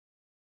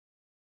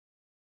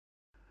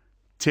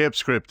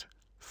Tapescript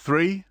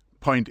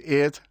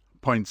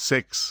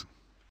 3.8.6.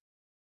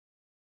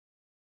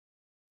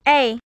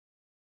 A.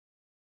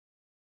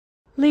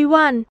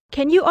 Liwan,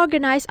 can you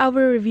organize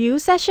our review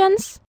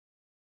sessions?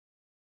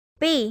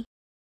 B.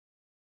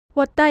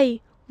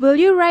 Watai, will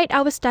you write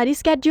our study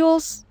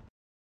schedules?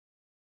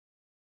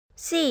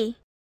 C.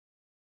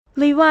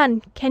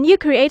 Liwan, can you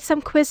create some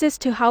quizzes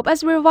to help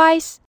us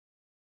revise?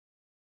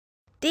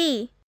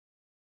 D.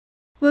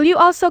 Will you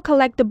also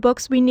collect the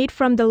books we need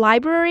from the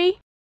library?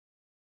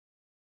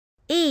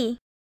 E.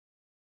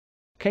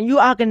 Can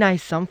you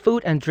organize some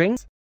food and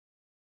drinks?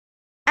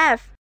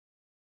 F.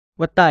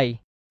 Watai,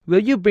 will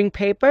you bring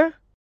paper,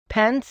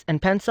 pens,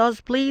 and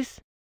pencils,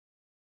 please?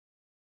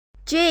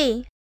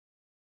 G.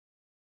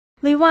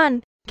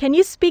 Liwan, can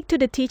you speak to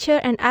the teacher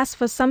and ask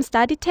for some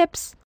study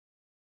tips?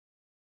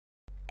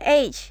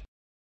 H.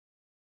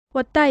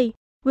 Watai,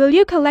 will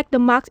you collect the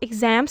mock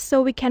exams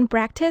so we can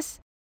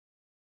practice?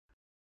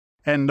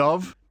 End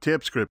of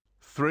Tapescript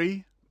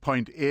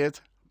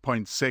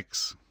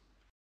 3.8.6.